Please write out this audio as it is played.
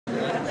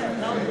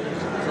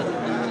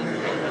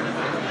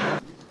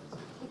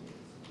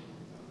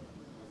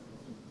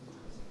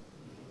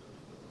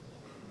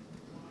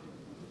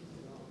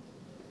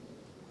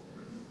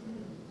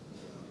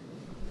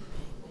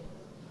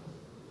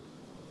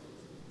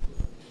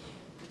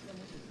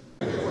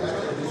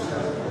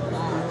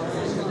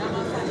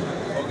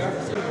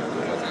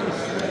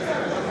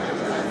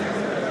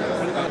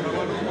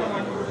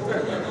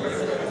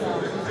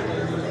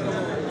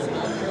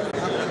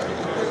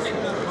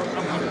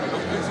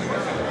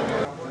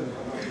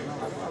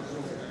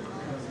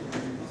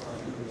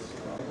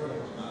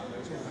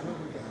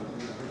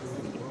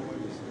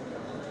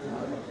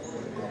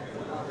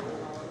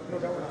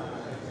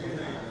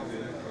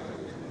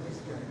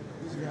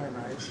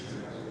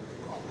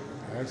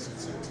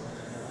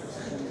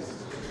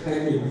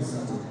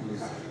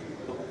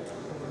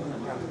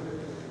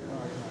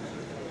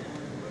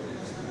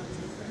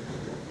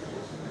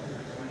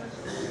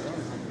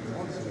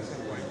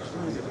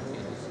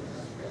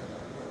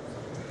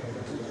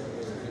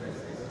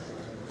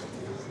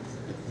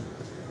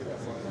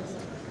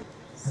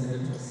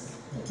Senators,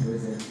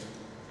 President,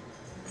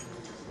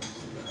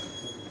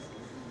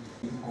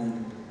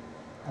 and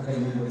other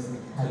members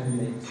have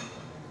met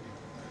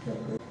the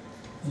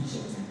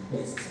officials and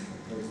guests of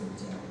the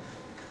President.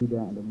 Leader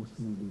and the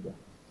Muslim leader.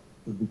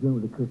 We begin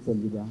with the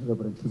Christian leader,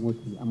 Reverend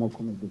Timothy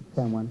Amokum, the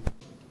chairman.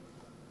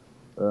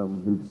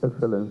 His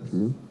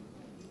Excellency,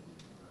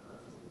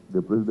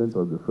 the President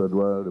of the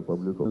Federal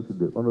Republic of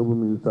the Honorable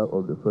Minister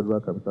of the Federal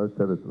Capital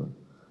Territory,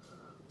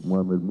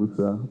 Mohammed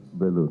Musa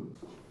Bello.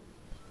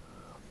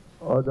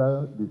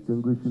 Other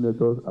distinguished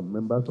senators and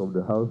members of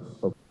the House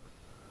of,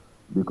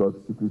 because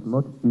it is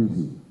not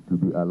easy to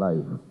be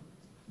alive,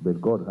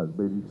 but God has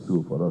made it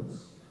so for us.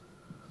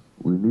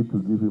 We need to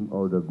give him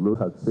all the glory.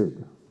 Has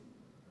said,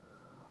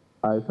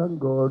 I thank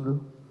God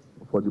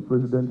for the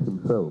President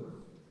himself,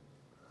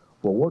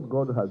 for what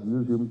God has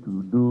used him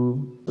to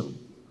do.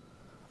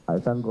 I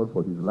thank God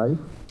for his life.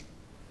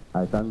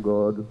 I thank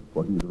God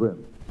for his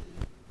reign.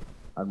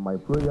 And my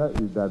prayer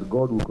is that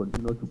God will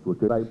continue to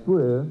protect. I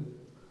pray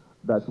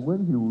that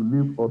when he will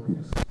leave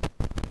office,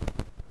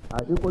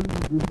 I equally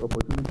use this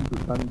opportunity to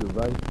thank the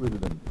Vice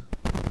President,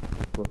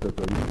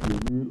 Professor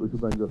Yemi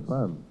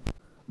Osinbajo's.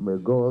 May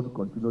God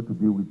continue to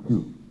be with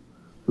you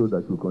so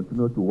that you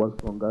continue to work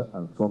stronger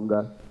and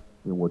stronger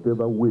in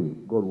whatever way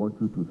God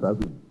wants you to serve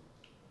him.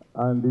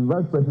 And the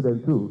Vice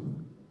President too,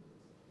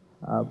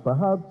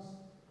 perhaps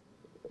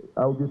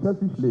I will be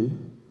selfishly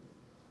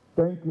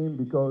thank him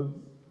because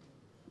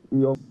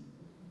he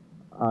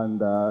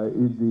and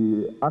is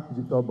the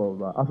Archbishop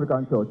of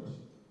African Church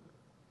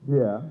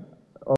here